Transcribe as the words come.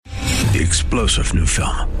The explosive new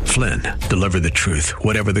film, Flynn, deliver the truth,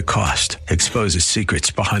 whatever the cost, exposes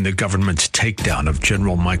secrets behind the government's takedown of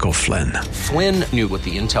General Michael Flynn. Flynn knew what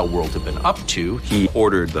the intel world had been up to. He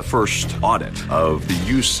ordered the first audit of the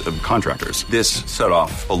use of contractors. This set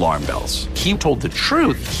off alarm bells. He told the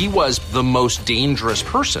truth. He was the most dangerous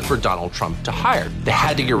person for Donald Trump to hire. They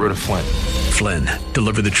had to get rid of Flynn. Flynn,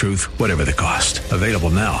 deliver the truth, whatever the cost. Available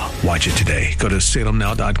now. Watch it today. Go to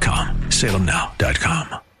salemnow.com.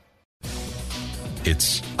 salemnow.com.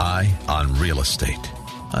 It's Eye on Real Estate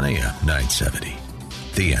on AM 970.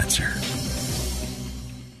 The Answer.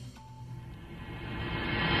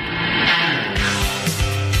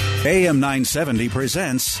 AM 970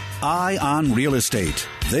 presents Eye on Real Estate.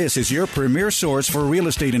 This is your premier source for real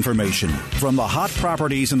estate information. From the hot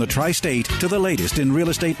properties in the tri-state to the latest in real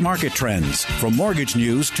estate market trends. From mortgage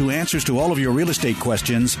news to answers to all of your real estate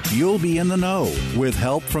questions, you'll be in the know with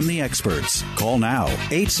help from the experts. Call now,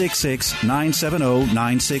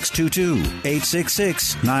 866-970-9622.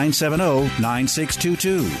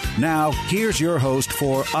 866-970-9622. Now, here's your host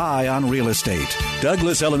for Eye on Real Estate,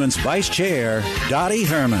 Douglas Elliman's Vice Chair, Dottie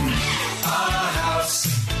Herman.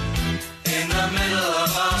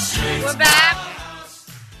 We're back.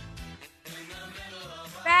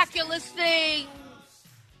 You're listening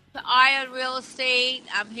to Eye on Real Estate.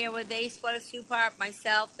 I'm here with Ace Supart,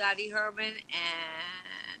 myself, Dottie Herman,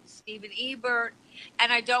 and Stephen Ebert.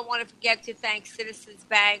 And I don't want to forget to thank Citizens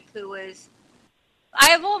Bank, who is, I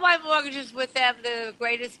have all my mortgages with them. They're the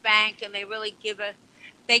greatest bank, and they really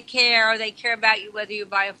they care about you, whether you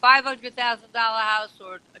buy a $500,000 house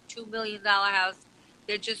or a $2 million house.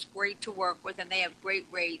 They're just great to work with, and they have great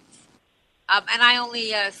rates. And I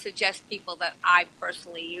only suggest people that I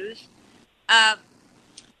personally use.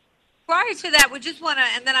 Prior to that, we just want to,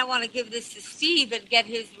 and then I want to give this to Steve and get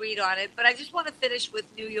his read on it. But I just want to finish with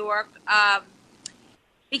New York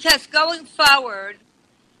because going forward,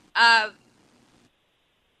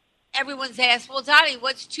 everyone's asked, well, Dottie,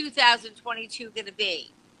 what's 2022 going to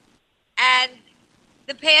be? And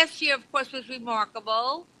the past year, of course, was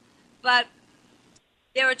remarkable, but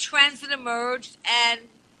there are trends that emerged, and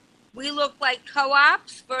we look like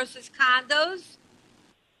co-ops versus condos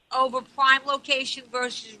over prime location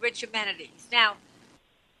versus rich amenities. Now,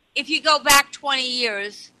 if you go back 20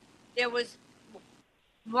 years, there was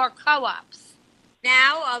more co-ops.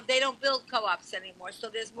 Now, they don't build co-ops anymore, so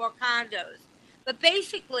there's more condos. But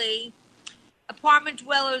basically, apartment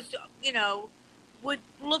dwellers, would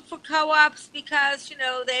look for co-ops because,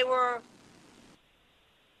 they were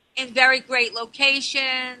in very great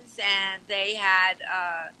locations, and they had,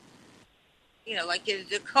 like in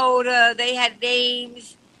Dakota, they had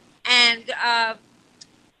names, and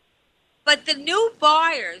but the new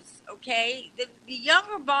buyers, okay, the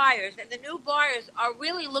younger buyers and the new buyers are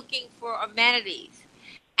really looking for amenities.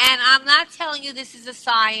 And I'm not telling you this is a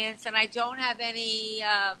science, and I don't have any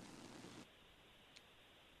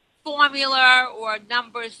formula or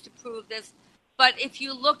numbers to prove this. But if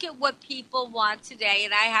you look at what people want today,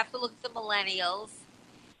 and I have to look at the millennials,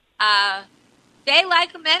 they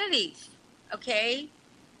like amenities, okay?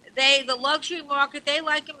 The luxury market, they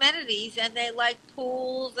like amenities, and they like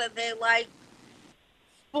pools, and they like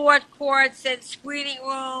sport courts and screening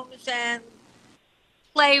rooms and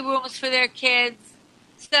playrooms for their kids.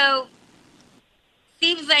 So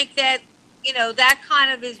seems like that, that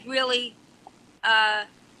kind of is really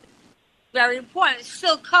very important.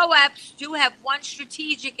 Still, co-ops do have one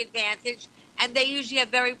strategic advantage, and they usually have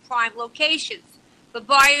very prime locations. But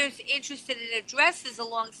buyers interested in addresses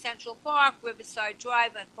along Central Park, Riverside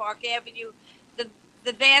Drive, and Park Avenue, the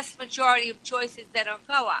vast majority of choices that are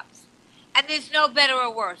co-ops. And there's no better or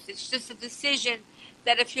worse. It's just a decision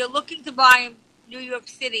that if you're looking to buy in New York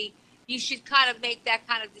City, you should kind of make that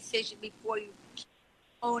kind of decision before you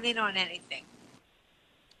own in on anything.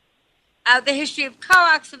 The history of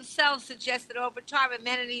co-ops themselves suggests that over time,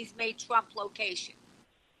 amenities may trump location.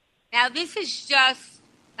 Now, this is just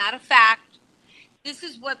not a fact. This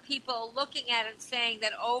is what people are looking at and saying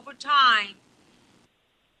that over time,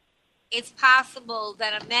 it's possible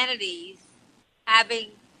that amenities,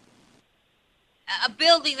 having a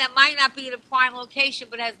building that might not be in a prime location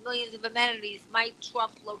but has millions of amenities, might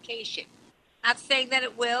trump location. Not saying that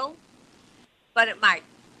it will, but it might.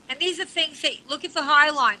 And these are things that, look at the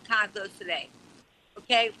Highline condos today,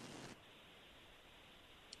 okay?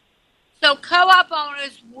 So co-op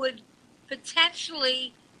owners would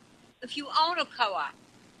potentially, if you own a co-op,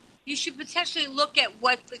 you should potentially look at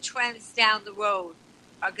what the trends down the road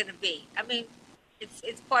are going to be. I mean,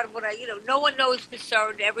 it's part of what no one knows for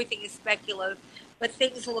certain. Everything is speculative, but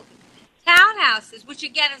things are looking. Townhouses, which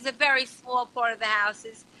again is a very small part of the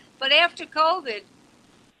houses, but after COVID,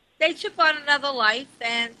 they took on another life,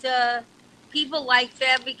 and people like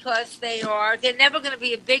them because they're never going to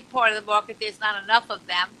be a big part of the market. There's not enough of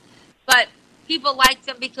them. But people like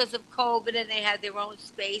them because of COVID, and they had their own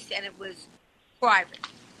space, and it was private.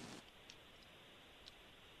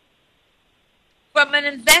 From an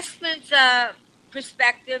investment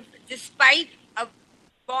perspective, despite a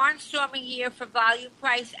barnstorming year for volume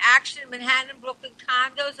price action, Manhattan and Brooklyn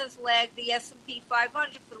condos has lagged the S&P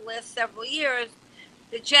 500 for the last several years.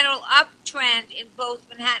 The general uptrend in both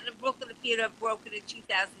Manhattan and Brooklyn appeared to have broken in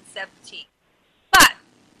 2017. But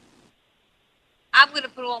I'm going to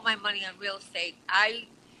put all my money on real estate.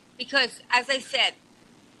 Because, as I said,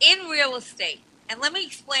 in real estate, and let me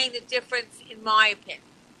explain the difference in my opinion.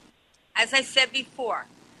 As I said before,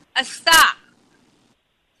 a stock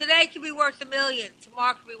today could be worth $1 million,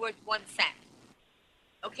 tomorrow could be worth 1 cent.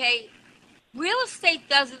 Okay? Real estate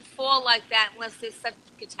doesn't fall like that unless there's such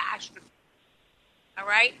a catastrophe. All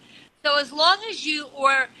right? So as long as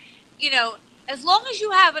as long as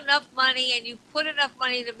you have enough money and you put enough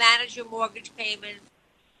money to manage your mortgage payments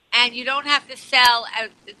and you don't have to sell at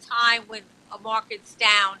the time when a market's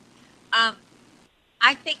down,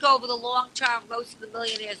 I think over the long term, most of the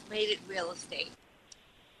millionaires made it in real estate.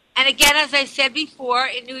 And again, as I said before,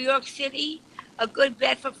 in New York City, a good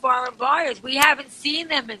bet for foreign buyers. We haven't seen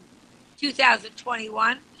them in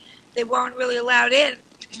 2021. They weren't really allowed in.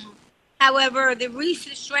 However, the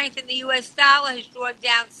recent strength in the U.S. dollar has drawn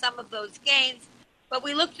down some of those gains, but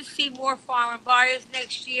we look to see more foreign buyers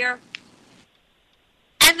next year.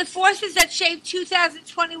 And the forces that shape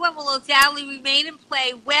 2021 will undoubtedly remain in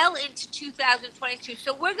play well into 2022.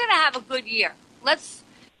 So we're going to have a good year. Let's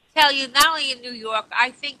tell you, not only in New York,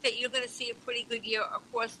 I think that you're going to see a pretty good year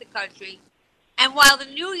across the country. And while the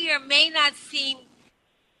new year may not seem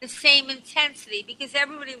the same intensity, because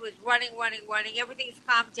everybody was running, everything's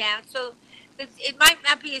calmed down, so it might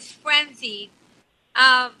not be as frenzied.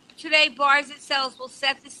 Today, buyers and sellers will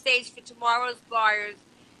set the stage for tomorrow's buyers,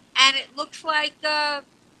 and it looks like you're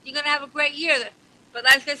going to have a great year. But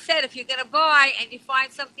like I said, if you're going to buy and you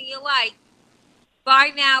find something you like, buy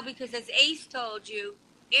now, because as Ace told you,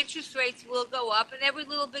 interest rates will go up and every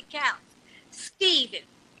little bit counts. Steven,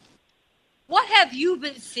 what have you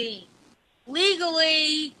been seeing?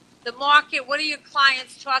 Legally, the market, what are your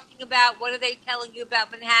clients talking about? What are they telling you about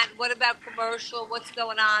Manhattan? What about commercial? What's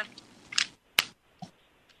going on?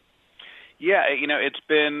 Yeah, it's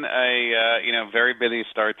been a very busy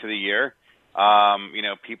start to the year.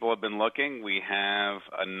 People have been looking. We have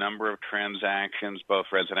a number of transactions, both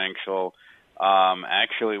residential.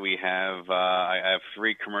 Actually, I have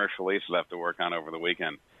 3 commercial leases I have to work on over the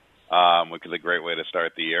weekend, which is a great way to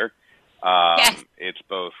start the year. Yes. It's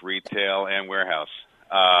both retail and warehouse.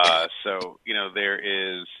 So there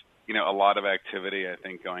is, a lot of activity, I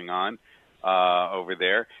think, going on over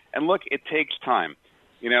there. And look, it takes time.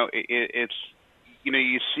 It's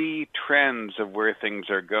you see trends of where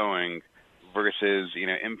things are going versus,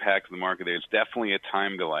 impact of the market. There's definitely a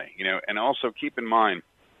time delay, and also keep in mind,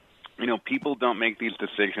 people don't make these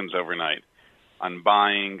decisions overnight on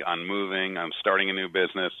buying, on moving, on starting a new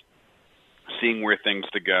business, seeing where things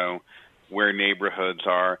to go, where neighborhoods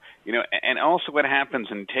are, and also what happens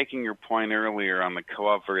in taking your point earlier on the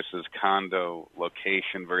co-op versus condo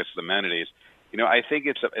location versus amenities. I think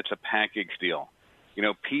it's a package deal.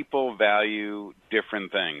 People value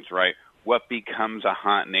different things, right? What becomes a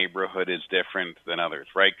hot neighborhood is different than others,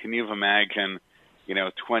 right? Can you imagine,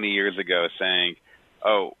 20 years ago saying,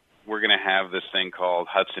 oh, we're going to have this thing called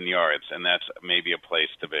Hudson Yards, and that's maybe a place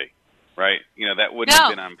to be, right? That wouldn't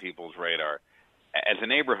have been on people's radar as a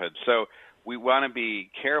neighborhood. So we want to be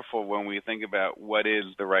careful when we think about what is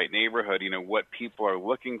the right neighborhood, what people are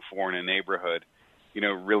looking for in a neighborhood,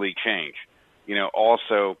 really change.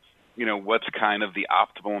 Also, what's kind of the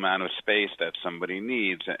optimal amount of space that somebody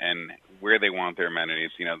needs and where they want their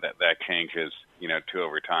amenities, that changes, too,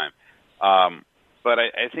 over time. But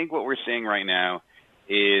I think what we're seeing right now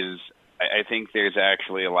is I think there's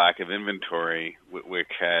actually a lack of inventory,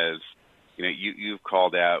 which has, you've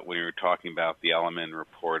called out when you were talking about the Element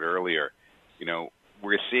report earlier.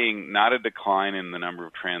 We're seeing not a decline in the number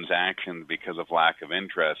of transactions because of lack of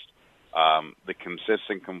interest. The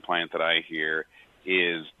consistent complaint that I hear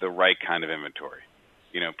is the right kind of inventory.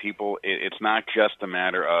 People, it's not just a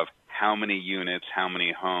matter of how many units, how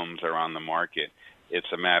many homes are on the market.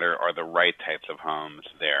 It's a matter, are the right types of homes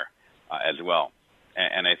there as well.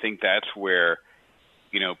 And I think that's where,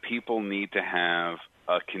 people need to have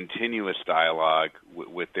a continuous dialogue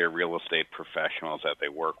with their real estate professionals that they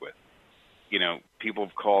work with. People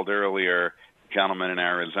have called earlier, gentlemen in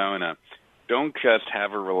Arizona, don't just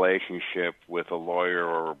have a relationship with a lawyer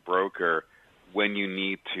or a broker when you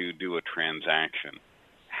need to do a transaction.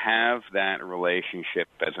 Have that relationship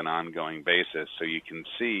as an ongoing basis so you can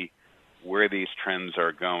see where these trends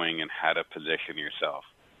are going and how to position yourself.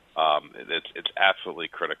 It's absolutely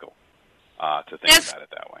critical to think about it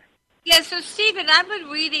that way. Yeah, so Stephen, I've been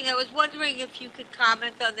reading, I was wondering if you could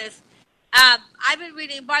comment on this. I've been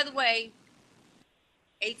reading, by the way,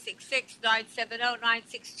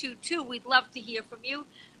 866-970-9622. We'd love to hear from you.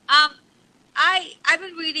 I've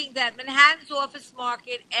been reading that Manhattan's office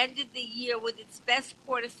market ended the year with its best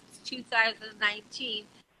quarter since 2019,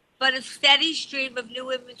 but a steady stream of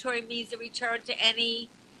new inventory means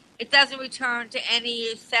it doesn't return to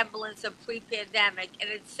any semblance of pre-pandemic. And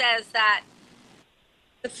it says that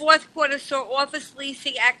the fourth quarter saw office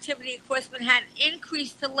leasing activity across Manhattan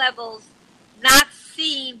increase to levels not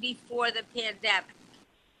seen before the pandemic.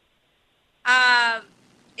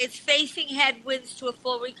 It's facing headwinds to a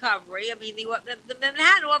full recovery. I mean, the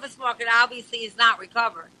Manhattan office market obviously is not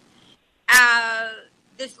recovered.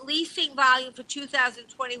 This leasing volume for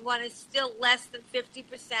 2021 is still less than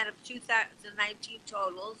 50% of 2019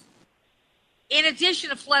 totals. In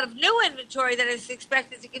addition, a flood of new inventory that is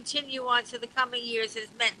expected to continue on to the coming years has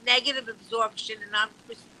meant negative absorption and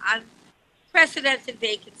unprecedented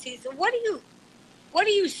vacancies. So what are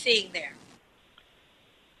you seeing there?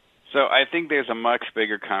 So I think there's a much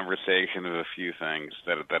bigger conversation of a few things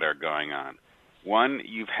that are going on. One,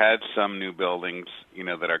 you've had some new buildings,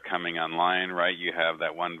 that are coming online, right? You have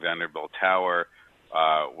that one Vanderbilt Tower,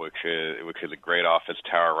 which is a great office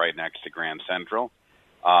tower right next to Grand Central.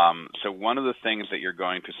 So one of the things that you're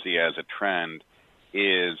going to see as a trend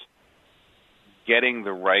is getting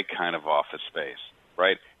the right kind of office space,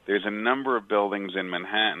 right? There's a number of buildings in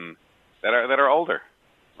Manhattan that are older,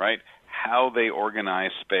 right? How they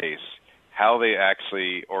organize space, how they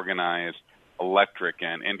actually organize electric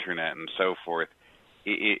and internet and so forth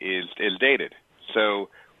is dated. So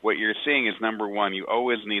what you're seeing is, number one, you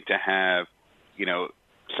always need to have,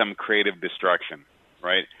 some creative destruction,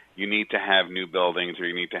 right? You need to have new buildings, or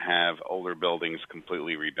you need to have older buildings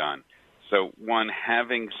completely redone. So one,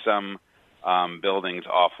 having some buildings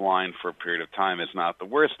offline for a period of time is not the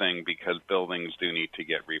worst thing, because buildings do need to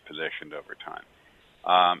get repositioned over time.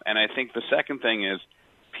 And I think the second thing is,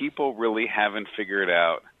 people really haven't figured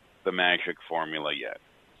out the magic formula yet.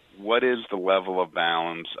 What is the level of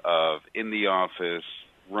balance of in the office,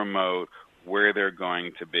 remote, where they're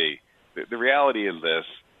going to be? The reality is this,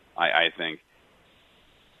 I think.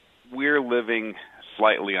 We're living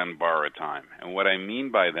slightly on borrowed time. And what I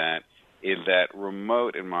mean by that is that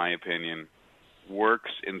remote, in my opinion,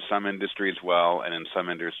 works in some industries well, and in some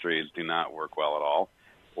industries do not work well at all,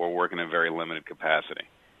 or work in a very limited capacity.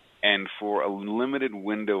 And for a limited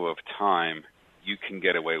window of time, you can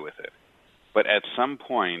get away with it. But at some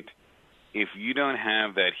point, if you don't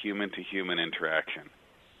have that human-to-human interaction,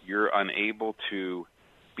 you're unable to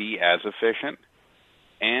be as efficient,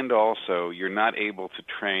 and also you're not able to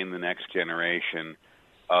train the next generation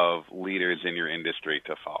of leaders in your industry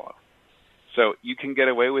to follow. So you can get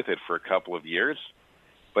away with it for a couple of years,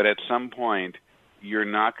 but at some point, you're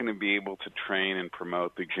not going to be able to train and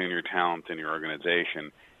promote the junior talent in your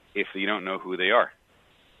organization if you don't know who they are,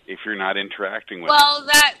 if you're not interacting with them.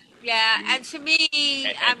 And to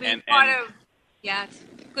me,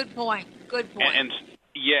 good point.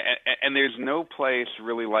 And there's no place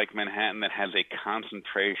really like Manhattan that has a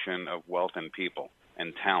concentration of wealth and people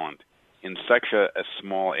and talent in such a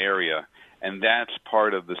small area, and that's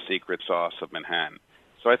part of the secret sauce of Manhattan.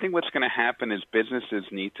 So I think what's going to happen is businesses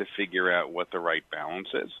need to figure out what the right balance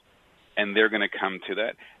is, and they're going to come to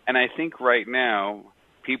that. And I think right now,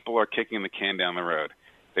 people are kicking the can down the road.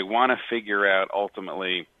 They want to figure out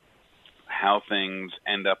ultimately how things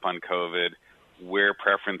end up on COVID, where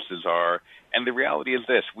preferences are. And the reality is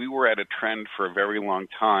this: we were at a trend for a very long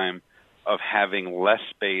time of having less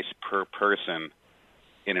space per person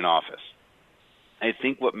in an office. I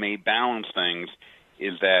think what may balance things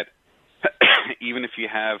is that even if you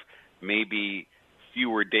have maybe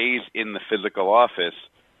fewer days in the physical office,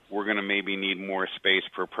 we're going to maybe need more space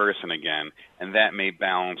per person again, and that may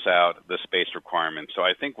balance out the space requirements. So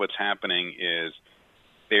I think what's happening is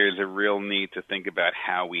there's a real need to think about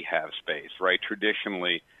how we have space, right?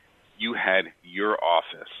 Traditionally, you had your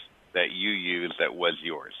office that you used that was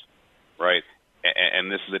yours, right?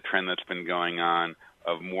 And this is a trend that's been going on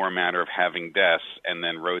of more a matter of having desks and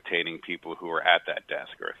then rotating people who are at that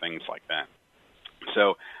desk or things like that.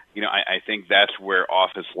 So, I think that's where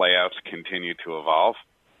office layouts continue to evolve,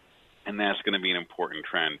 and that's going to be an important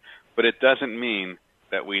trend. But it doesn't mean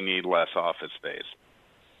that we need less office space.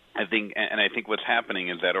 I think what's happening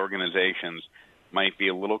is that organizations might be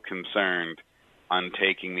a little concerned on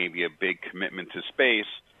taking maybe a big commitment to space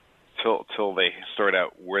till they sort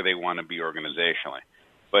out where they want to be organizationally.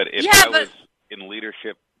 But if I was in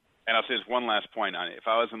leadership, and I'll say this one last point on it, if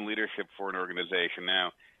I was in leadership for an organization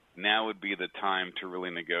now would be the time to really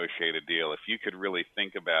negotiate a deal. If you could really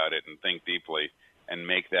think about it and think deeply and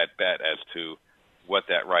make that bet as to what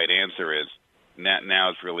that right answer is, now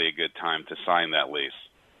is really a good time to sign that lease.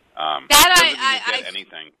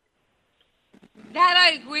 Anything. That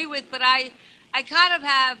I agree with, but I kind of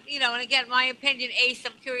have, and again, my opinion, Ace,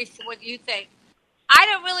 I'm curious to what you think. I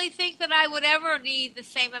don't really think that I would ever need the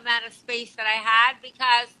same amount of space that I had,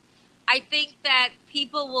 because I think that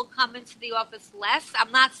people will come into the office less.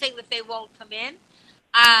 I'm not saying that they won't come in.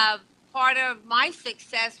 Part of my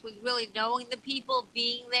success was really knowing the people,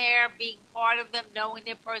 being there, being part of them, knowing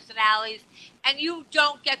their personalities, and you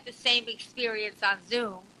don't get the same experience on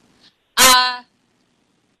Zoom.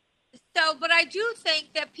 But I do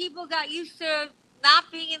think that people got used to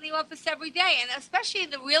not being in the office every day, and especially in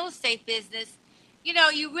the real estate business,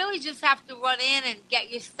 you really just have to run in and get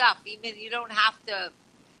your stuff. Even you don't have to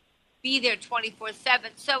be there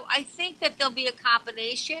 24/7. So I think that there'll be a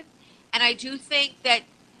combination, and I do think that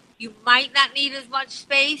you might not need as much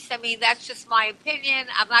space. I mean, that's just my opinion.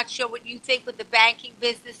 I'm not sure what you think with the banking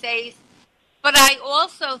business days. But I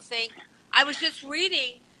also think, I was just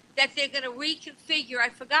reading that they're going to reconfigure, I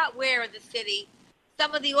forgot where in the city,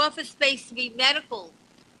 some of the office space to be medical,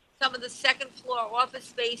 some of the second floor office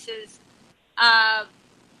spaces to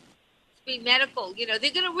be medical. They're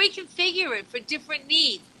going to reconfigure it for different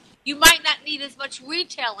needs. You might not need as much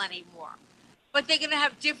retail anymore, but they're going to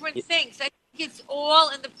have different things. I think it's all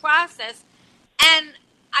in the process. And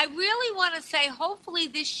I really want to say, hopefully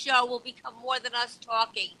this show will become more than us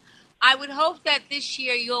talking. I would hope that this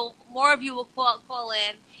year more of you will call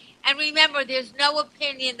in. And remember, there's no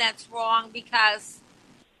opinion that's wrong, because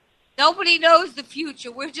nobody knows the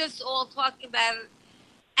future. We're just all talking about it.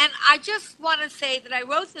 And I just want to say that I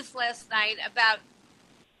wrote this last night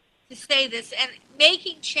to say this, and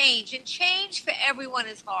making change. And change for everyone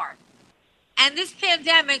is hard. And this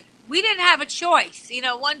pandemic, we didn't have a choice.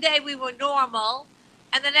 One day we were normal,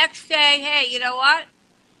 and the next day, hey, you know what?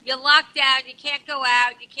 You're locked down. You can't go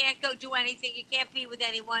out. You can't go do anything. You can't be with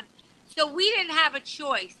anyone. So we didn't have a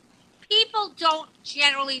choice. People don't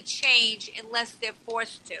generally change unless they're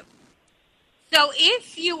forced to. So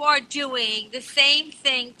if you are doing the same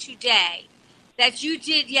thing today that you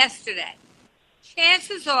did yesterday,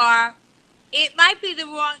 chances are it might be the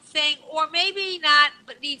wrong thing, or maybe not,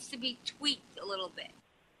 but needs to be tweaked a little bit.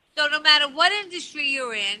 So no matter what industry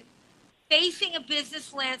you're in, facing a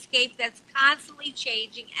business landscape that's constantly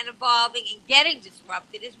changing and evolving and getting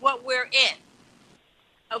disrupted is what we're in.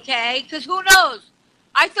 Okay? Because who knows?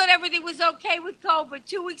 I thought everything was okay with COVID.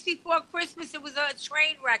 2 weeks before Christmas, it was a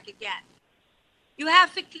train wreck again. You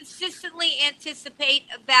have to consistently anticipate,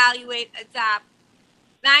 evaluate, adopt.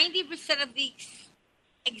 90% of the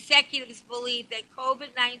executives believe that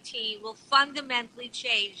COVID-19 will fundamentally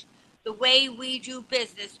change the way we do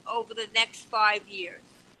business over the next 5 years.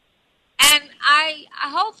 And I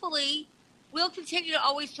hopefully will continue to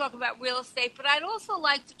always talk about real estate, but I'd also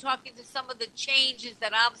like to talk into some of the changes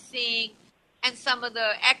that I'm seeing and some of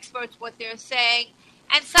the experts, what they're saying.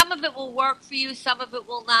 And some of it will work for you, some of it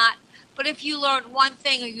will not. But if you learn one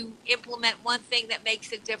thing or you implement one thing that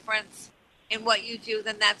makes a difference in what you do,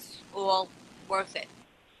 then that's all worth it.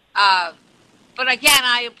 But again,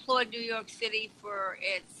 I applaud New York City for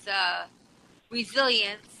its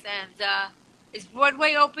resilience. And is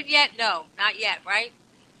Broadway open yet? No, not yet, right?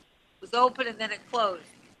 It was open and then it closed.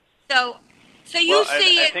 So you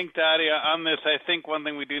see it. I think, Dottie, on this, I think one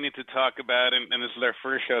thing we do need to talk about, and this is our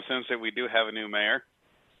first show since that we do have a new mayor.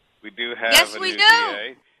 We do have a new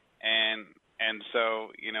DA. And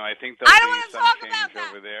so, I think there'll be some change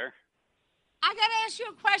over there. I got to ask you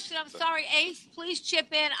a question. I'm sorry, Ace. Please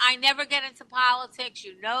chip in. I never get into politics.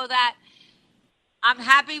 You know that. I'm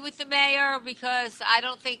happy with the mayor because I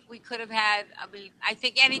don't think we could have had, I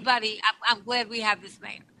think anybody, I'm glad we have this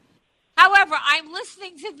mayor. However, I'm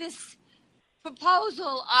listening to this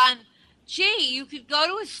proposal on, you could go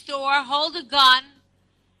to a store, hold a gun,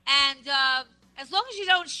 and as long as you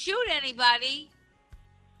don't shoot anybody,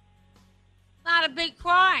 it's not a big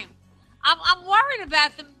crime. I'm worried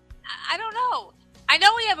about them. I don't know. I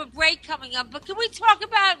know we have a break coming up, but can we talk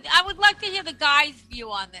about, I would like to hear the guys'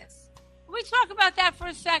 view on this. Can we talk about that for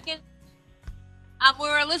a second?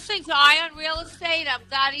 We're listening to Eye on Real Estate. I'm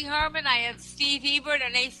Dottie Herman. I have Steve Ebert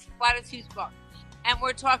and Ace Guadatusco. And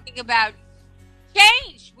we're talking about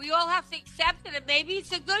change. We all have to accept it, and maybe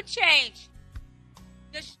it's a good change.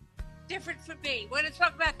 Just different for me. We're going to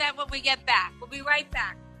talk about that when we get back. We'll be right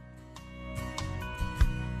back.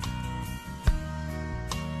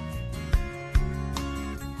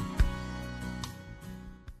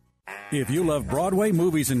 If you love Broadway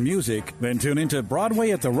movies and music, then tune into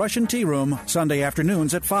Broadway at the Russian Tea Room Sunday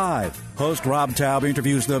afternoons at 5. Host Rob Taub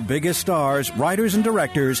interviews the biggest stars, writers, and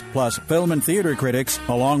directors, plus film and theater critics,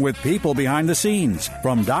 along with people behind the scenes,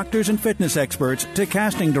 from doctors and fitness experts to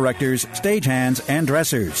casting directors, stagehands, and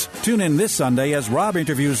dressers. Tune in this Sunday as Rob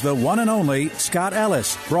interviews the one and only Scott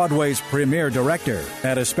Ellis, Broadway's premier director,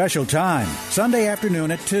 at a special time, Sunday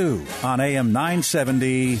afternoon at 2 on AM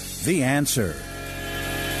 970, The Answer.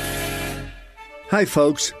 Hi,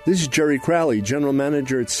 folks. This is Jerry Crowley, General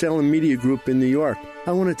Manager at Salem Media Group in New York.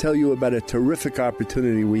 I want to tell you about a terrific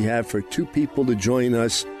opportunity we have for two people to join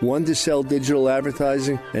us, one to sell digital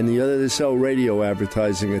advertising and the other to sell radio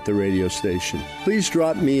advertising at the radio station. Please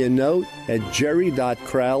drop me a note at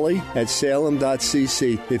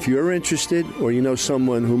jerry.crowley@salem.cc if you're interested or you know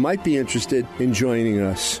someone who might be interested in joining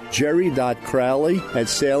us.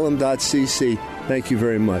 jerry.crowley@salem.cc. Thank you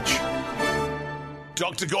very much.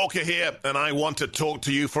 Dr. Gorka here, and I want to talk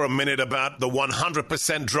to you for a minute about the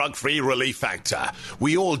 100% drug-free Relief Factor.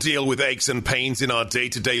 We all deal with aches and pains in our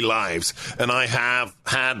day-to-day lives, and I have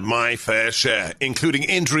had my fair share, including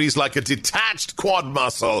injuries like a detached quad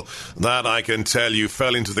muscle that I can tell you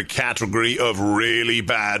fell into the category of really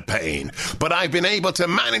bad pain. But I've been able to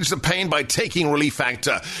manage the pain by taking Relief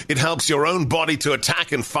Factor. It helps your own body to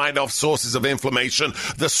attack and fight off sources of inflammation,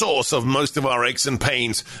 the source of most of our aches and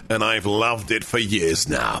pains, and I've loved it for years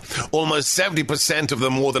now. Almost 70% of the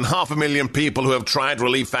more than 500,000 people who have tried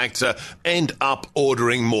Relief Factor end up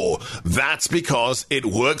ordering more. That's because it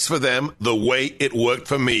works for them the way it worked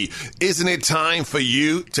for me. Isn't it time for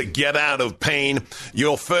you to get out of pain?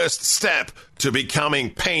 Your first step to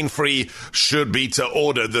becoming pain-free should be to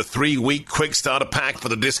order the 3-week quick starter pack for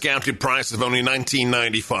the discounted price of only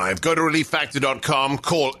 $19.95. Go to ReliefFactor.com,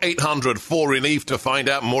 call 800-4RELIEF to find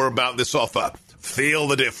out more about this offer. Feel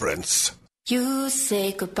the difference. You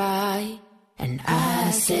say goodbye, and I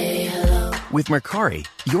say hello. With Mercari,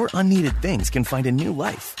 your unneeded things can find a new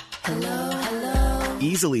life. Hello, hello.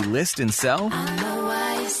 Easily list and sell. I know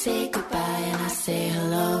why you say goodbye, and I say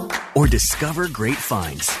hello. Or discover great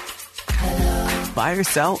finds. Hello. Buy or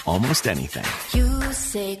sell almost anything. You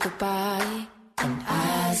say goodbye, and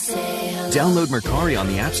I say hello. Download Mercari on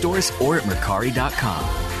the app stores or at Mercari.com.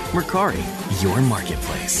 Mercari, your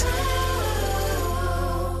marketplace.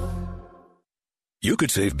 You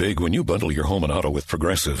could save big when you bundle your home and auto with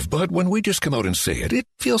Progressive, but when we just come out and say it, it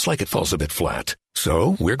feels like it falls a bit flat.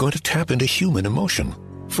 So we're going to tap into human emotion,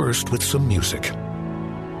 first with some music.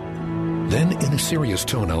 Then in a serious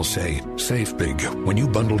tone, I'll say, save big when you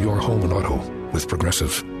bundle your home and auto with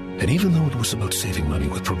Progressive. And even though it was about saving money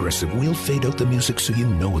with Progressive, we'll fade out the music so you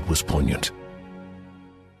know it was poignant.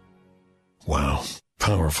 Wow,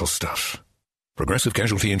 powerful stuff. Progressive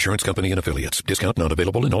Casualty Insurance Company and Affiliates. Discount not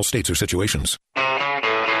available in all states or situations.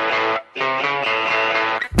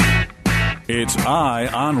 It's Eye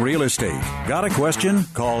on Real Estate. Got a question?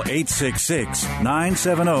 Call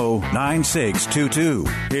 866-970-9622.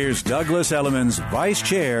 Here's Douglas Elliman's Vice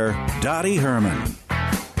Chair, Dottie Herman.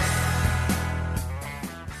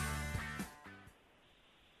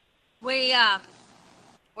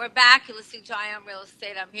 We're back. You're listening to Eye on Real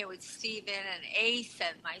Estate. I'm here with Stephen and Ace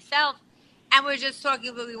and myself. And we're just talking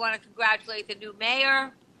about we want to congratulate the new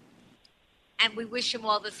mayor. And we wish him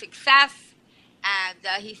all the success. And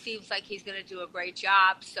he seems like he's going to do a great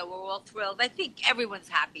job. So we're all thrilled. I think everyone's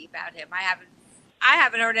happy about him. I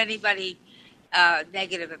haven't heard anybody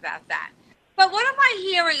negative about that. But what am I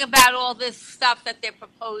hearing about all this stuff that they're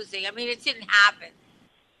proposing? I mean, it didn't happen.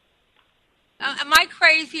 Am I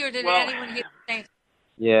crazy, or did anyone hear the same?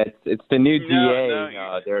 Yeah, it's the new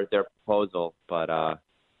DA, their proposal. But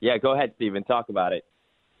yeah, go ahead, Stephen. Talk about it.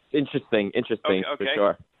 Interesting okay. For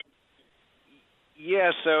sure.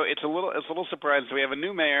 Yeah, so it's a little surprising. So we have a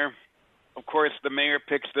new mayor. Of course, the mayor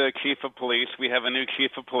picks the chief of police. We have a new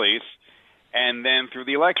chief of police, and then through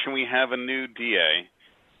the election, we have a new DA.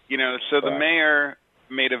 So the mayor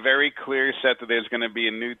made a very clear set that there's going to be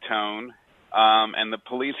a new tone, and the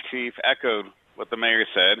police chief echoed what the mayor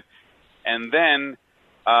said, and then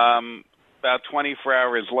about 24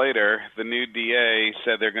 hours later, the new DA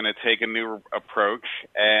said they're going to take a new approach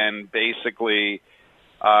and basically,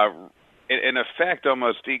 in effect,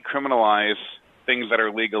 almost decriminalize things that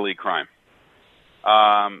are legally crime.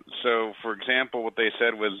 So, for example, what they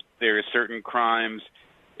said was there are certain crimes,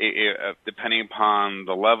 depending upon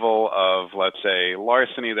the level of, let's say,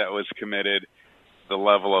 larceny that was committed, the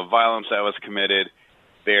level of violence that was committed,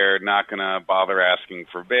 they're not going to bother asking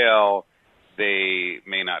for bail. They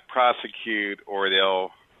may not prosecute, or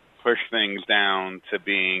they'll push things down to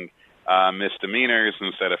being misdemeanors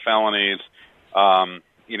instead of felonies.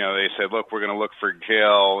 they said, look, we're going to look for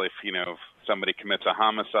jail if somebody commits a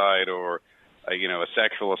homicide or a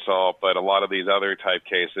sexual assault, but a lot of these other type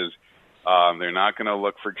cases, they're not going to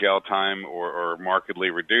look for jail time or markedly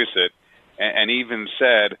reduce it, and even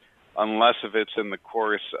said, unless if it's in the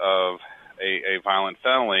course of a violent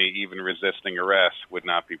felony, even resisting arrest would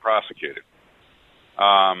not be prosecuted.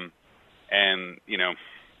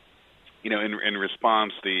 In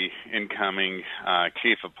response, the incoming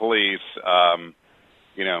chief of police,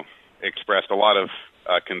 expressed a lot of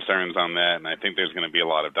concerns on that, and I think there's going to be a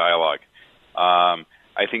lot of dialogue.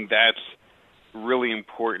 I think that's really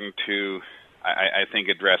important to, I think,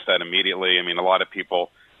 address that immediately. I mean, a lot of people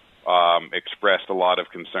expressed a lot of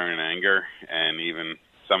concern and anger, and even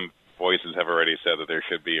some voices have already said that there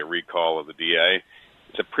should be a recall of the DA.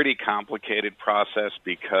 It's a pretty complicated process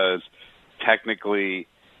because technically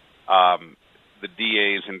the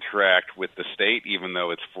DAs interact with the state, even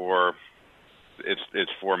though it's for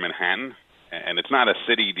Manhattan, and it's not a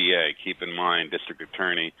city DA. Keep in mind, district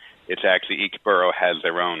attorney. It's actually each borough has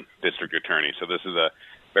their own district attorney, so this is a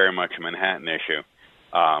very much a Manhattan issue.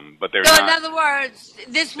 But they're so not. In other words,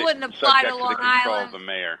 this wouldn't apply to Long Island. Subject to the control Island. of the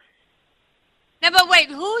mayor. No, but wait,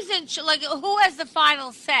 who has the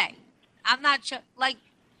final say? I'm not sure.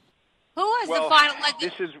 Who has the final?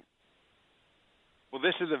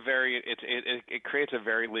 This is a very it creates a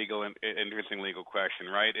very interesting legal question,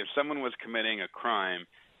 right? If someone was committing a crime,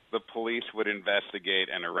 the police would investigate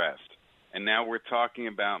and arrest. And now we're talking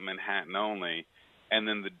about Manhattan only, and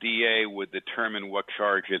then the DA would determine what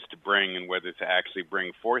charges to bring and whether to actually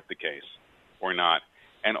bring forth the case or not,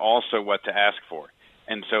 and also what to ask for.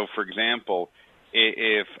 And so, for example,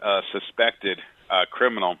 if a suspected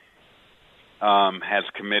criminal has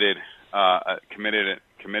committed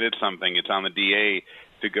something, it's on the DA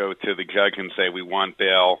to go to the judge and say, we want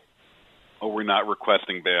bail, or we're not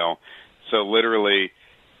requesting bail. So literally,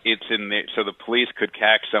 it's in the, so the police could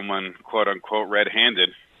catch someone, quote unquote, red-handed,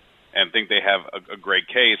 and think they have a great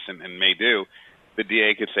case, and may do. The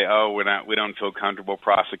DA could say, oh, we don't feel comfortable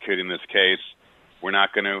prosecuting this case. We're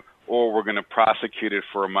not going to, or we're going to prosecute it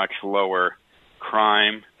for a much lower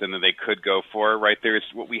crime than they could go for. Right? There's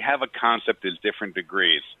what we have a concept is different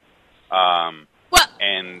degrees.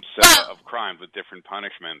 Of crimes with different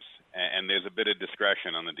punishments, and there's a bit of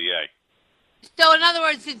discretion on the DA. So, in other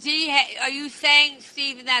words, the DA, are you saying,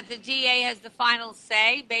 Stephen, that the DA has the final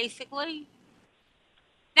say, basically?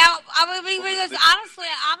 Now, because honestly,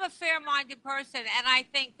 I'm a fair-minded person, and I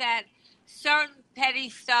think that certain petty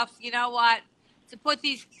stuff, you know what, to put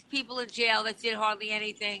these people in jail that did hardly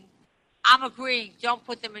anything, I'm agreeing, don't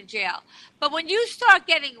put them in jail. But when you start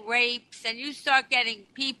getting rapes and you start getting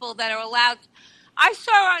people that are allowed, I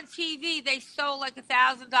saw on TV they stole like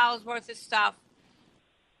 $1,000 worth of stuff.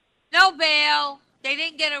 No bail. They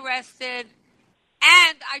didn't get arrested.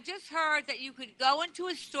 And I just heard that you could go into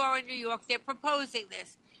a store in New York. They're proposing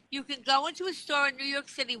this. You can go into a store in New York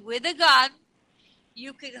City with a gun.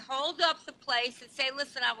 You can hold up the place and say,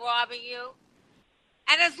 listen, I'm robbing you.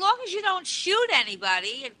 And as long as you don't shoot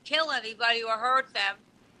anybody and kill anybody or hurt them,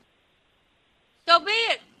 so be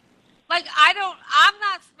it.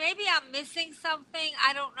 Maybe I'm missing something.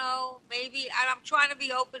 I don't know. Maybe I'm trying to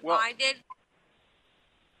be open-minded.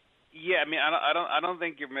 Yeah, I mean, I don't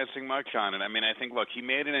think you're missing much on it. I mean, I think, look, he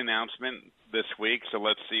made an announcement this week, so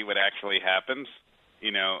let's see what actually happens.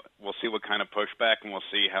 We'll see what kind of pushback, and we'll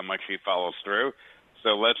see how much he follows through.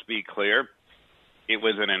 So let's be clear. It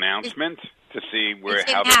was an announcement to see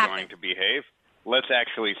how they're going to behave. Let's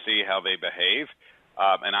actually see how they behave.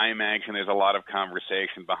 And I imagine there's a lot of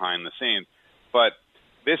conversation behind the scenes. But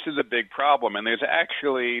this is a big problem, and there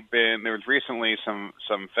was recently some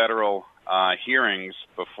federal hearings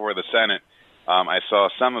before the Senate. I saw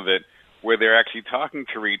some of it where they're actually talking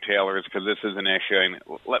to retailers because this is an issue. And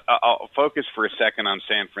I'll focus for a second on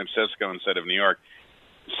San Francisco instead of New York.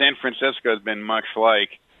 San Francisco has been much like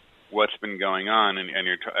what's been going on and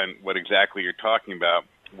what exactly you're talking about,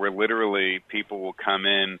 where literally people will come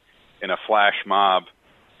in a flash mob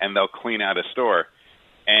and they'll clean out a store.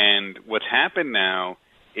 And what's happened now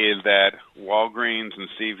is that Walgreens and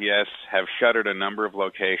CVS have shuttered a number of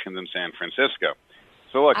locations in San Francisco.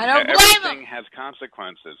 So look, everything has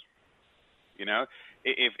consequences.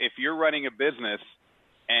 If you're running a business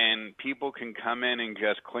and people can come in and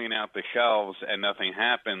just clean out the shelves and nothing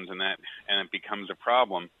happens and it becomes a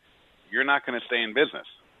problem, you're not going to stay in business.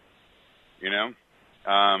 No.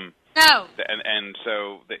 And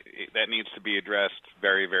so that needs to be addressed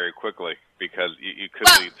very, very quickly because you could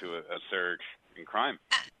lead to a surge in crime.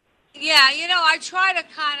 Yeah, I try to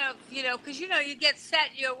kind of, because, you get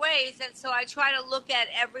set in your ways, and so I try to look at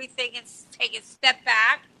everything and take a step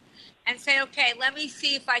back and say, okay, let me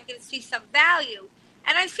see if I can see some value.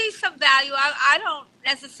 And I see some value. I don't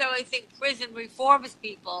necessarily think prison reforms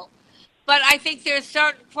people, but I think there's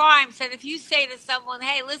certain crimes that if you say to someone,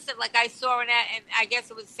 hey, listen, like I saw in I guess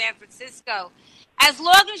it was San Francisco, as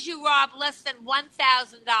long as you rob less than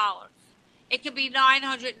 $1,000, it could be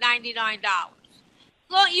 $999.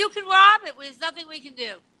 Well, you can rob it. There's nothing we can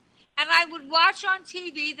do. And I would watch on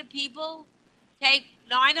TV the people take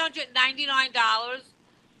 $999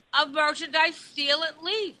 of merchandise, steal it,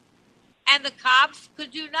 leave. And the cops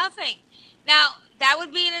could do nothing. Now, that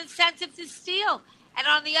would be an incentive to steal. And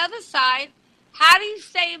on the other side, how do you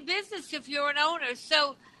stay in business if you're an owner?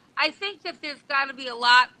 So I think that there's got to be a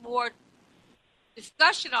lot more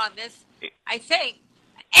discussion on this, I think.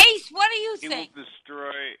 Ace, what do you think? It will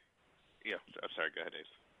destroy... Yeah, I'm sorry. Go ahead, Ace.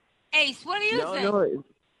 Ace, what do you think? No,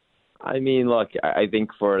 I mean, look, I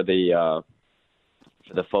think for the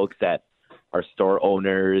folks that are store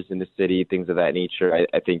owners in the city, things of that nature,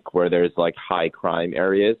 I think where there's like high crime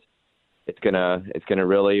areas, it's gonna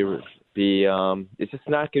really be it's just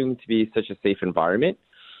not going to be such a safe environment.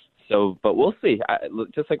 So, but we'll see.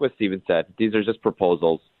 Just like what Steven said, these are just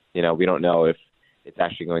proposals. You know, we don't know if it's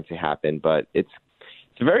actually going to happen, but it's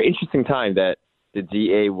a very interesting time that the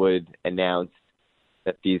DA would announce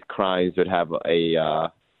that these crimes would have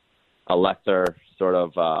a lesser sort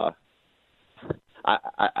of.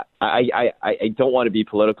 I don't want to be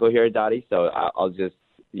political here, Dottie. So I'll just,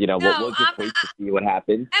 we'll just wait to see what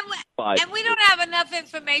happens. And we don't have enough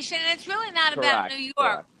information, and it's really not about New York.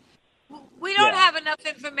 Correct. We don't have enough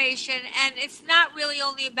information, and it's not really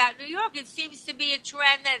only about New York. It seems to be a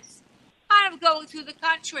trend that's kind of going through the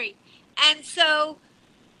country. And so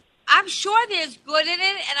I'm sure there's good in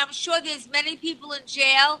it, and I'm sure there's many people in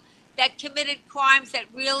jail that committed crimes that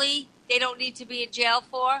really they don't need to be in jail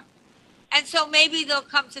for. And so maybe they'll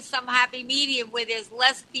come to some happy medium where there's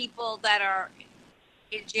less people that are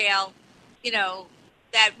in jail,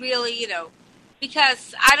 that really,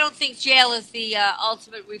 because I don't think jail is the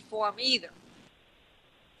ultimate reform either.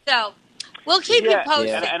 So we'll keep you posted.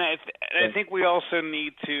 Yeah. And I think we also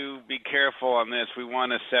need to be careful on this. We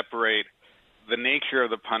want to separate the nature of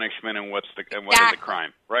the punishment and what is the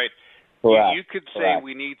crime, right? You could say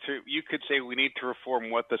we need to reform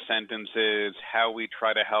what the sentence is, how we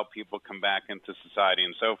try to help people come back into society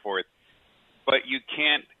and so forth. But you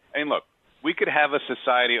can't. I mean, look, we could have a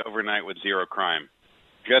society overnight with zero crime,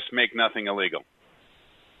 just make nothing illegal.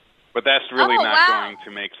 But that's really not going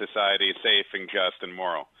to make society safe and just and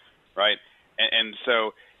moral, right? And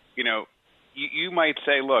so, you might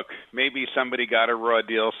say, look, maybe somebody got a raw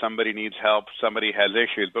deal, somebody needs help, somebody has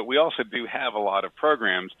issues, but we also do have a lot of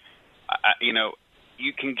programs.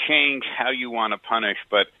 You can change how you want to punish,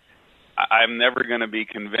 but I'm never going to be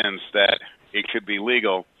convinced that it should be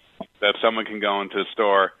legal that someone can go into a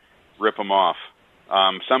store, rip them off.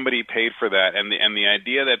 Somebody paid for that, and the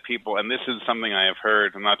idea that people, and this is something I have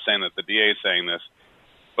heard, I'm not saying that the DA is saying this,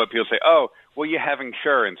 but people say, oh, well, you have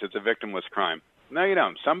insurance, it's a victimless crime. No, you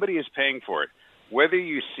don't. Somebody is paying for it. Whether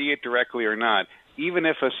you see it directly or not, even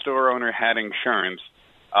if a store owner had insurance,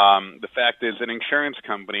 the fact is an insurance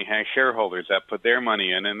company has shareholders that put their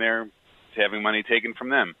money in, and they're having money taken from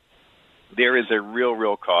them. There is a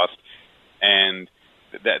real cost, and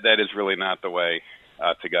that is really not the way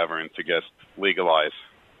to govern, to just legalize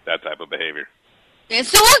that type of behavior. Yeah,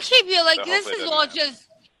 so we'll keep you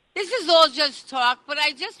this is all just talk, but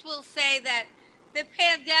I just will say that the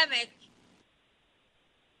pandemic,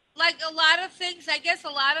 like a lot of things, I guess a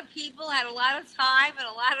lot of people had a lot of time and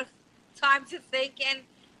a lot of time to think, and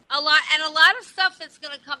a lot of stuff that's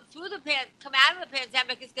going to come out of the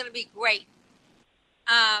pandemic is going to be great,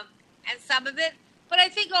 and some of it. But I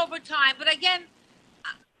think over time. But again,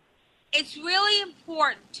 it's really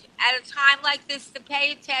important at a time like this to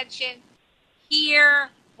pay attention, hear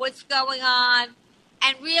what's going on,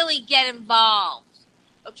 and really get involved.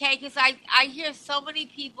 Okay, because I hear so many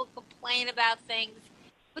people complain about things,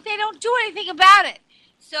 but they don't do anything about it.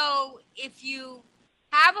 So if you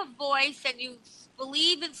have a voice and you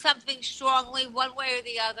believe in something strongly, one way or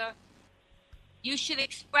the other, you should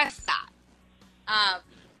express that.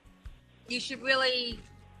 You should really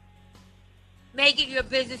make it your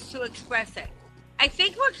business to express it. I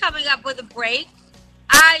think we're coming up with a break.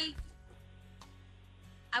 I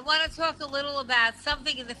want to talk a little about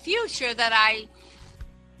something in the future that I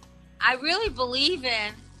really believe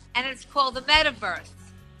in, and it's called the metaverse.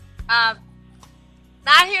 Not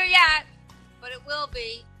here yet, but it will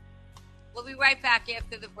be. We'll be right back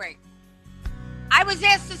after the break. I was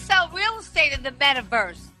asked to sell real estate in the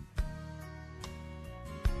metaverse.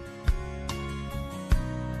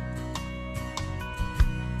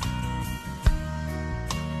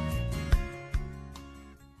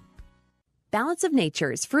 Balance of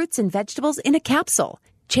Nature's fruits and vegetables in a capsule,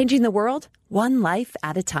 changing the world one life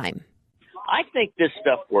at a time. I think this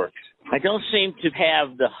stuff works. I don't seem to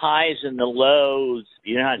have the highs and the lows.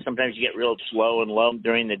 You know how sometimes you get real slow and low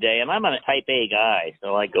during the day, and I'm a type A guy,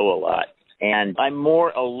 so I go a lot. And I'm more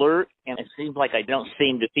alert, and it seems like I don't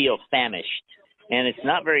seem to feel famished. And it's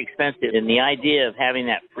not very expensive. And the idea of having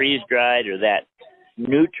that freeze-dried or that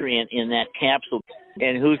nutrient in that capsule,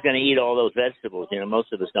 and who's going to eat all those vegetables? You know,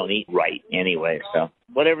 most of us don't eat right anyway. So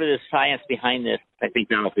whatever the science behind this, I think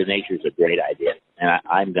Balance of Nature is a great idea. And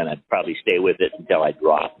I'm going to probably stay with it until I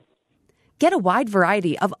drop. Get a wide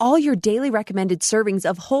variety of all your daily recommended servings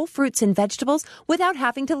of whole fruits and vegetables without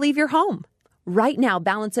having to leave your home. Right now,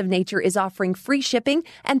 Balance of Nature is offering free shipping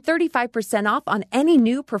and 35% off on any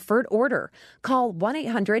new preferred order. Call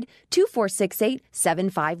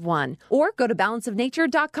 1-800-246-8751 or go to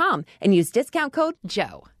balanceofnature.com and use discount code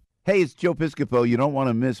JOE. Hey, it's Joe Piscopo. You don't want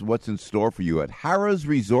to miss what's in store for you at Harrah's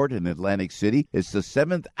Resort in Atlantic City. It's the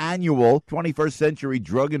 7th annual 21st Century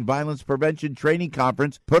Drug and Violence Prevention Training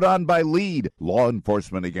Conference put on by LEAD, Law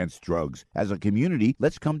Enforcement Against Drugs. As a community,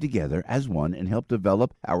 let's come together as one and help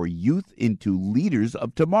develop our youth into leaders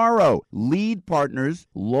of tomorrow. LEAD partners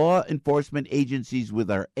law enforcement agencies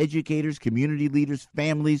with our educators, community leaders,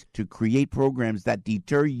 families to create programs that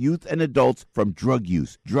deter youth and adults from drug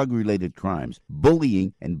use, drug-related crimes,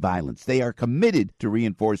 bullying, and violence. They are committed to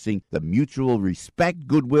reinforcing the mutual respect,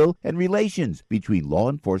 goodwill, and relations between law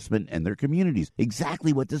enforcement and their communities.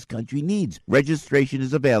 Exactly what this country needs. Registration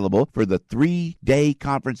is available for the 3-day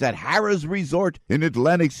conference at Harrah's Resort in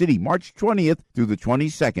Atlantic City, March 20th through the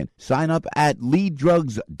 22nd. Sign up at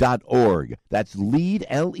leaddrugs.org. That's lead,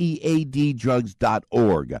 L-E-A-D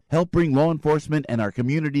drugs.org. Help bring law enforcement and our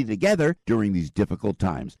community together during these difficult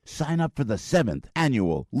times. Sign up for the 7th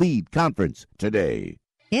annual LEAD conference today.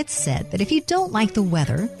 It's said that if you don't like the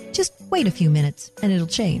weather, just wait a few minutes and it'll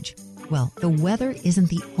change. Well, the weather isn't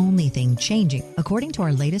the only thing changing. According to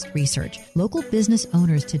our latest research, local business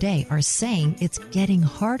owners today are saying it's getting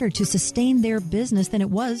harder to sustain their business than it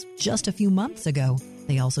was just a few months ago.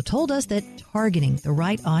 They also told us that targeting the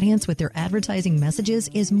right audience with their advertising messages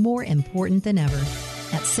is more important than ever.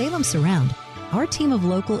 At Salem Surround, our team of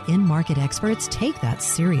local in-market experts take that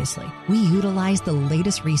seriously. We utilize the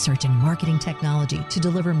latest research in marketing technology to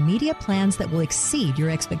deliver media plans that will exceed your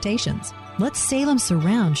expectations. Let Salem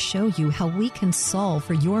Surround show you how we can solve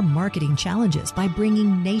for your marketing challenges by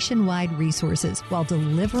bringing nationwide resources while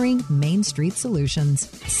delivering Main Street solutions.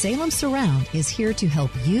 Salem Surround is here to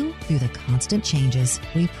help you through the constant changes.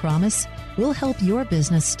 We promise we'll help your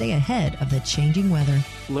business stay ahead of the changing weather.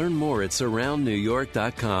 Learn more at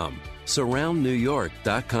surroundnewyork.com.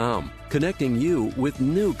 surroundnewyork.com, connecting you with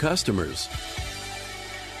new customers.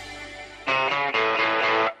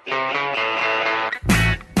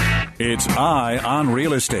 It's Eye on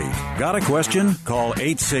Real Estate. Got a question? Call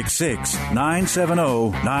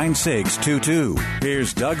 866-970-9622.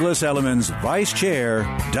 Here's Douglas Elliman's Vice Chair,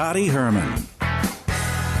 Dottie Herman.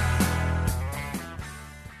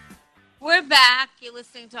 We're back. You're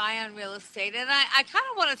listening to Eye on Real Estate. And I kind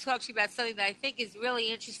of want to talk to you about something that I think is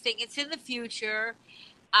really interesting. It's in the future.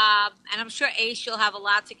 And I'm sure Ace, you'll have a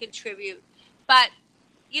lot to contribute. But,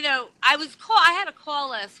 you know, I had a call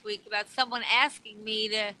last week about someone asking me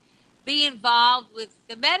to be involved with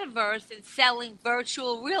the metaverse and selling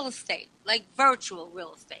virtual real estate, like virtual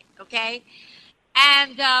real estate, okay?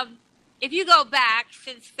 And if you go back,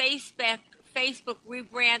 since Facebook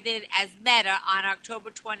rebranded as Meta on October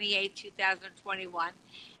 28, 2021,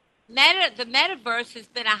 the metaverse has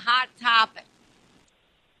been a hot topic.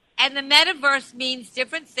 And the metaverse means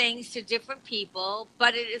different things to different people,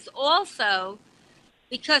 but it is also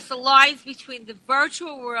because the lines between the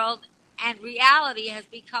virtual world and reality has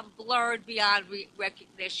become blurred beyond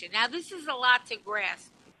recognition. Now, this is a lot to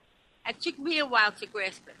grasp. It took me a while to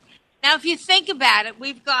grasp it. Now, if you think about it,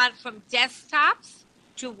 we've gone from desktops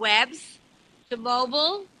to webs to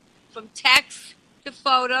mobile, from text to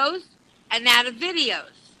photos, and now to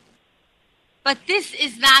videos. But this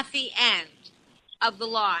is not the end of the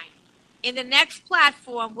line. In the next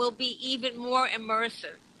platform, we'll be even more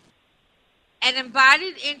immersive. An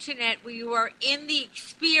embodied internet where you are in the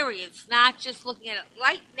experience, not just looking at it.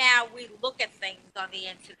 Right now, we look at things on the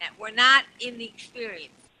internet. We're not in the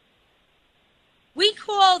experience. We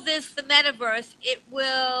call this the metaverse. It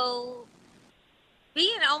will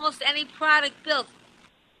be in almost any product built.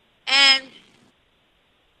 And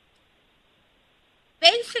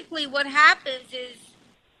basically what happens is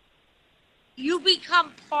you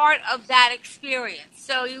become part of that experience.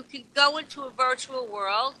 So you can go into a virtual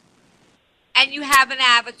world and you have an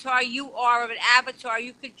avatar. You are an avatar.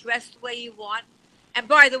 You could dress the way you want. And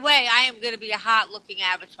by the way, I am going to be a hot-looking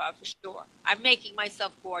avatar for sure. I'm making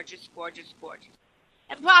myself gorgeous, gorgeous, gorgeous.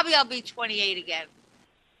 And probably I'll be 28 again.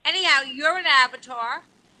 Anyhow, you're an avatar.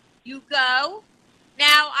 You go.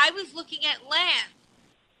 Now, I was looking at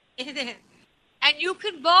land. And you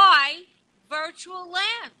can buy virtual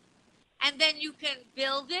land. And then you can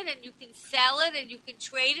build it, and you can sell it, and you can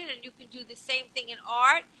trade it, and you can do the same thing in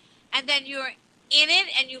art. And then you're in it,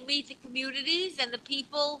 and you meet the communities and the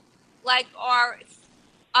people like are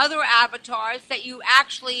other avatars that you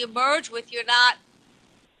actually emerge with. You're not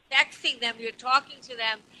texting them, you're talking to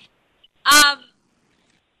them.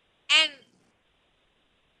 And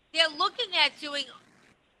they're looking at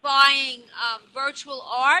buying virtual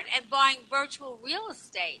art and buying virtual real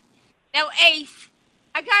estate. Now, Ace,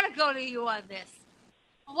 I got to go to you on this.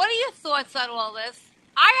 What are your thoughts on all this?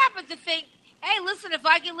 I happen to think, hey, listen, if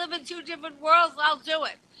I can live in two different worlds, I'll do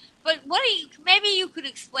it. But maybe you could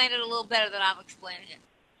explain it a little better than I'm explaining it.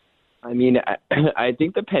 I mean, I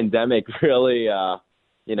think the pandemic really,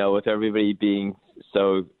 with everybody being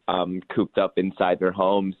so cooped up inside their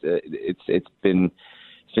homes, it's been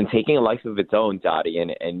taking a life of its own, Dottie.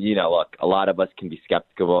 And look, a lot of us can be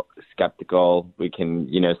skeptical. We can,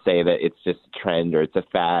 say that it's just a trend or it's a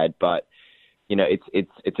fad, but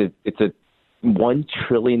it's a $1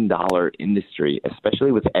 trillion industry,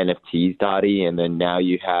 especially with NFTs, Dottie. And then now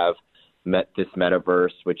you have this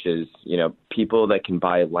metaverse, which is, people that can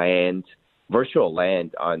buy land, virtual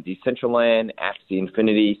land on Decentraland, Axie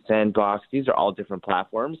Infinity, Sandbox. These are all different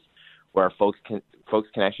platforms where folks can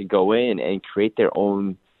actually go in and create their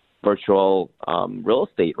own virtual real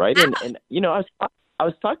estate, right? And I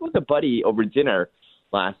was talking with a buddy over dinner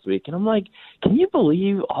last week, and I'm like, can you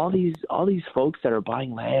believe all these folks that are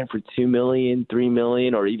buying land for $2 million, $3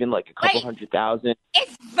 million, or even like a couple $100,000?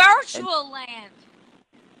 It's virtual land.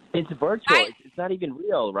 It's virtual. It's not even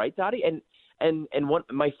real, right, Dottie? And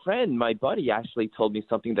my buddy actually told me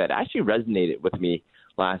something that actually resonated with me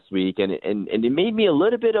last week, and it made me a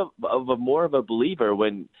little bit of more of a believer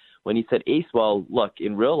when he said, Ace, well, look,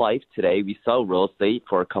 in real life today, we sell real estate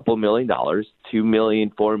for a couple $1 million, $2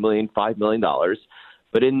 million, $4 million, $5 million.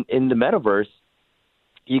 But in the metaverse,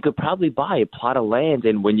 you could probably buy a plot of land,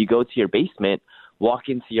 and when you go to your basement, walk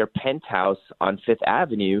into your penthouse on Fifth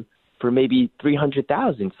Avenue for maybe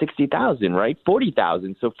 $300,000, $60,000, right?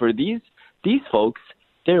 $40,000. So for these folks,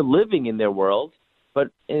 they're living in their world, but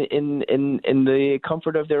in the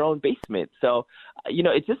comfort of their own basement. So,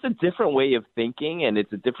 it's just a different way of thinking, and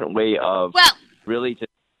it's a different way of really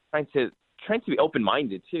just trying to be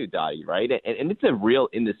open-minded too, Dottie, right? And it's a real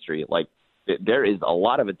industry. Like, there is a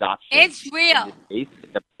lot of adoption. It's real.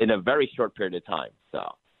 In a very short period of time.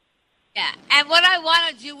 So. Yeah, and what I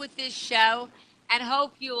want to do with this show, and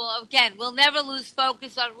hope you will, again, we'll never lose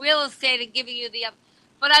focus on real estate and giving you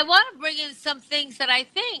but I want to bring in some things that I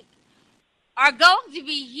think are going to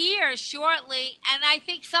be here shortly, and I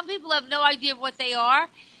think some people have no idea what they are.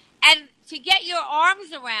 And to get your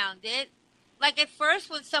arms around it, like at first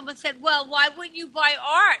when someone said, well, why wouldn't you buy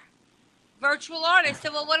art, virtual art? I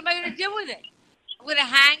said, well, what am I going to do with it? I'm going to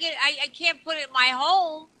hang it. I can't put it in my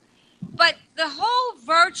home. But the whole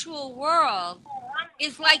virtual world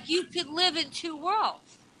is like you could live in two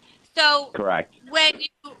worlds. So correct.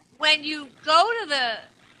 When you go to the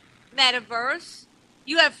metaverse,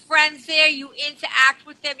 you have friends there, you interact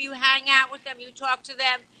with them, you hang out with them, you talk to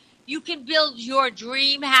them. You can build your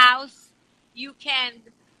dream house. You can,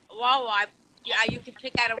 you can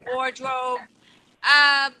pick out a wardrobe.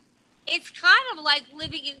 It's kind of like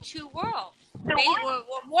living in two worlds, or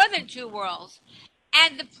more than two worlds.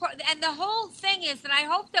 And the whole thing is, and I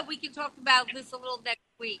hope that we can talk about this a little next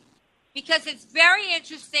week, because it's very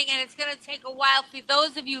interesting, and it's going to take a while for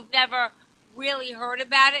those of you who've never really heard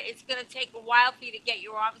about it. It's going to take a while for you to get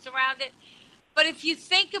your arms around it. But if you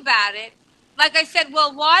think about it, like I said,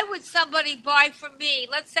 well, why would somebody buy from me?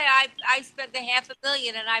 Let's say I spend $500,000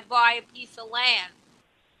 and I buy a piece of land.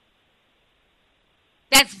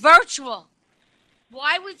 That's virtual.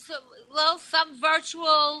 Why would some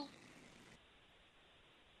virtual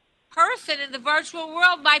person in the virtual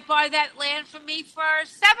world might buy that land from me for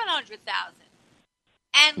 $700,000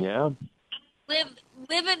 and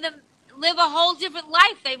live a whole different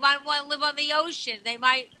life. They might want to live on the ocean. They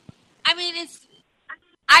might. I mean,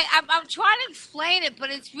 I'm trying to explain it, but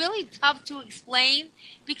it's really tough to explain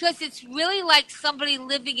because it's really like somebody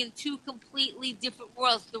living in two completely different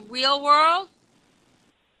worlds: the real world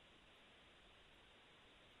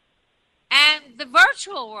and the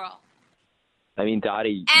virtual world. I mean,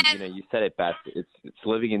 Dottie, you said it best. It's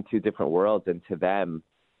living in two different worlds, and to them,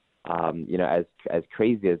 as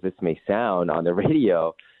crazy as this may sound on the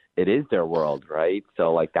radio, it is their world, right?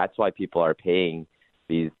 So, like, that's why people are paying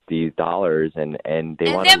these dollars, and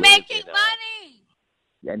they want to. They're making money.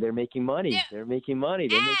 And they're making money. Yeah. They're making money.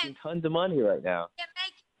 They're making tons of money right now. They're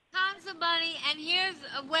making tons of money, and here's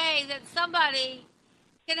a way that somebody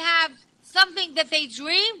can have something that they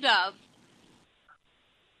dreamed of,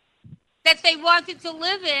 that they wanted to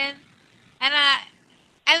live in,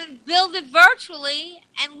 and build it virtually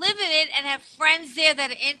and live in it and have friends there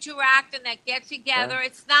that interact and that get together. Yeah.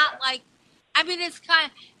 It's not like, I mean, it's kind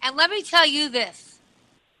of, and let me tell you this.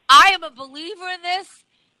 I am a believer in this,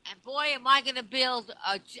 and boy, am I going to build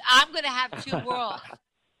I'm going to have two worlds.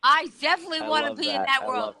 I definitely want to be in that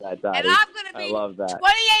world. I love that, and I'm going to be 28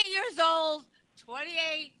 years old,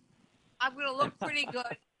 28. I'm going to look pretty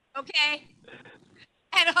good, okay?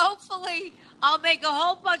 And hopefully I'll make a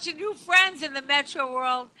whole bunch of new friends in the metro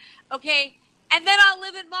world, okay? And then I'll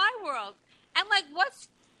live in my world. And like,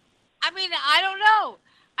 I don't know.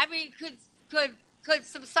 I mean, could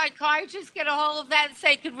some psychiatrists get a hold of that and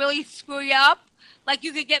say it could really screw you up? Like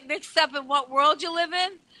you could get mixed up in what world you live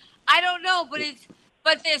in? I don't know,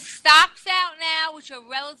 but there's stocks out now which are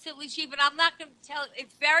relatively cheap, and I'm not going to tell.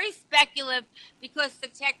 It's very speculative because the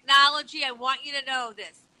technology. I want you to know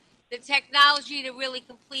this. The technology to really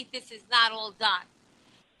complete this is not all done.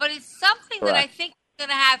 But it's something that I think is going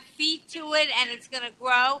to have feet to it, and it's going to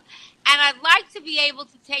grow. And I'd like to be able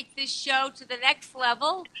to take this show to the next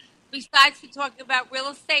level, besides talking about real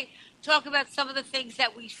estate, talk about some of the things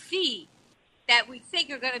that we see that we think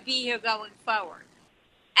are going to be here going forward.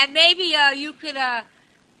 And maybe you could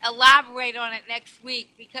elaborate on it next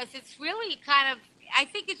week, because it's really kind of, I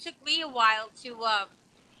think it took me a while to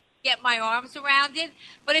get my arms around it.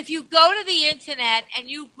 But if you go to the internet and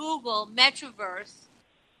you Google Metaverse,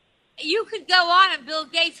 you could go on and Bill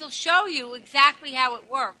Gates will show you exactly how it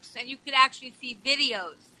works. And you could actually see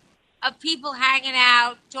videos of people hanging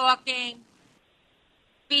out, talking,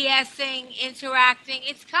 BSing, interacting.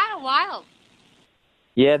 It's kind of wild.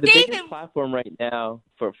 Yeah, the biggest platform right now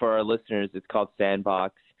for our listeners is called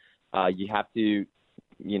Sandbox. You have to,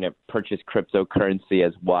 purchase cryptocurrency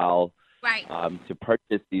as well. Right. To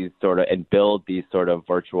purchase these and build these sort of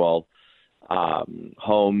virtual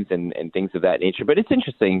homes and things of that nature. But it's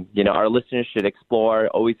interesting. Our listeners should explore,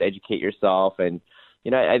 always educate yourself. And,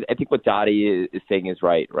 I think what Dottie is saying is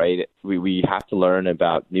right? We have to learn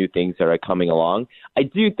about new things that are coming along. I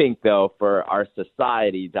do think, though, for our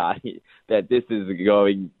society, Dottie, that this is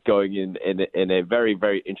going in a very,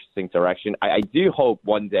 very interesting direction. I do hope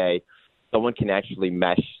one day someone can actually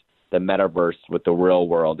mesh the metaverse with the real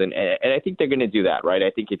world. And I think they're going to do that, right? I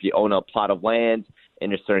think if you own a plot of land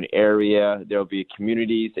in a certain area, there will be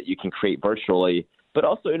communities that you can create virtually, but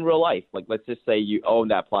also in real life. Like, let's just say you own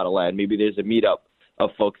that plot of land. Maybe there's a meetup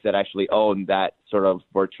of folks that actually own that sort of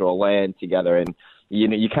virtual land together. And,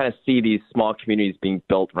 you kind of see these small communities being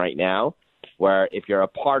built right now, where if you're a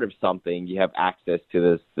part of something, you have access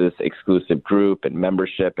to this exclusive group and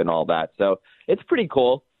membership and all that. So it's pretty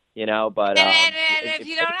cool. But and if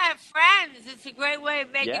you don't have friends, it's a great way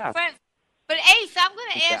of making friends. But Ace, I'm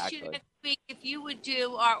going to ask you next week if you would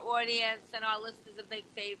do our audience and our listeners a big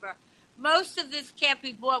favor. Most of this can't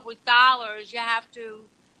be bought with dollars. You have to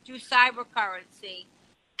do cyber currency.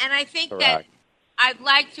 And I think that I'd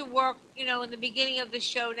like to work, in the beginning of the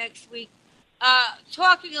show next week,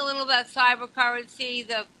 talking a little about cyber currency,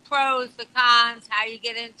 the pros, the cons, how you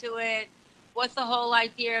get into it, what the whole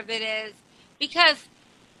idea of it is. Because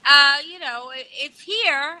it's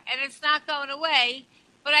here and it's not going away,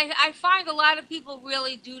 but I find a lot of people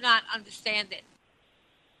really do not understand it.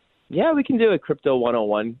 Yeah, we can do a Crypto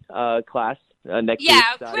 101 class next week.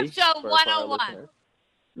 Yeah, Crypto 101.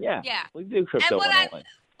 Yeah, we do Crypto 101.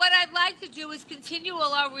 What I'd like to do is continue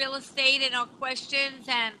all our real estate and our questions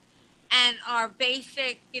and our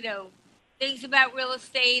basic, things about real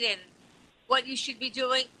estate and what you should be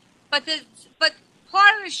doing. But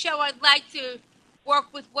part of the show, I'd like to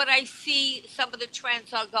work with what I see some of the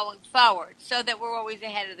trends are going forward, so that we're always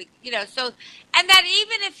ahead of the, and that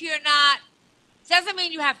even if you're not, doesn't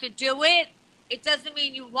mean you have to do it. It doesn't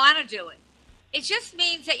mean you want to do it. It just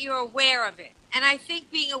means that you're aware of it. And I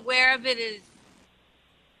think being aware of it is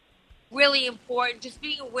really important. Just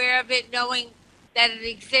being aware of it, knowing that it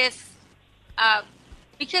exists,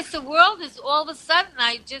 because the world is all of a sudden,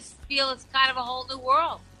 I just feel it's kind of a whole new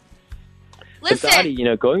world. Listen, but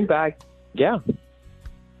Dottie, going back,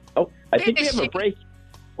 Oh, I think we have a break,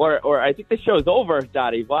 or I think the show's over,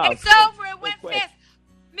 Dottie. Wow, it's over. It went fast.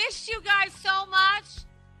 Missed you guys so much.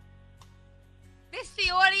 Missed the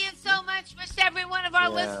audience so much. Missed every one of our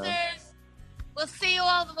listeners. We'll see you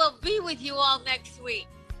all. We'll be with you all next week.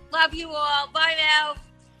 Love you all. Bye now.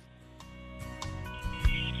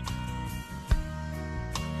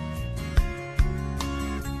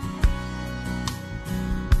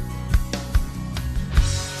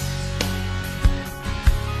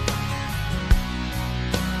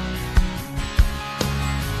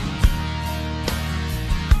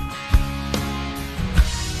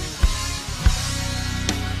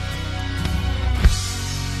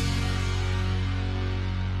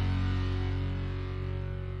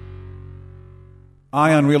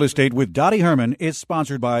 Eye on Real Estate with Dottie Herman is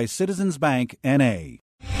sponsored by Citizens Bank, N.A.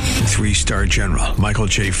 3-star General Michael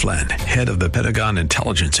J. Flynn, head of the Pentagon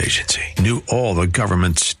Intelligence Agency, knew all the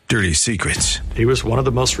government's dirty secrets. He was one of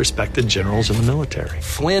the most respected generals in the military.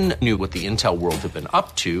 Flynn knew what the intel world had been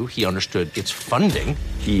up to. He understood its funding.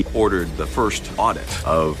 He ordered the first audit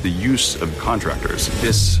of the use of contractors.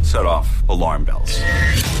 This set off alarm bells.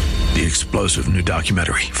 The explosive new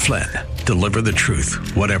documentary, Flynn, Deliver the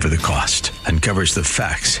Truth, Whatever the Cost, uncovers the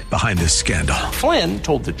facts behind this scandal. Flynn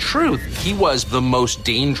told the truth. He was the most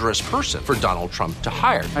dangerous person for Donald Trump to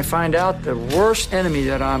hire. I find out the worst enemy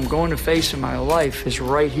that I'm going to face in my life is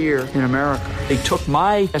right here in America. They took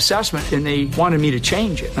my assessment and they wanted me to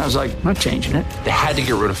change it. And I was like, I'm not changing it. They had to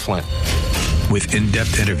get rid of Flynn. With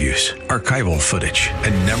in-depth interviews, archival footage,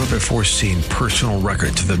 and never-before-seen personal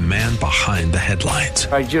records of the man behind the headlines.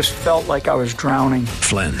 I just felt like I was drowning.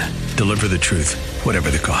 Flynn, Deliver the Truth, Whatever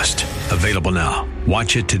the Cost. Available now.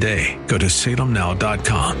 Watch it today. Go to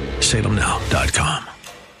salemnow.com. salemnow.com.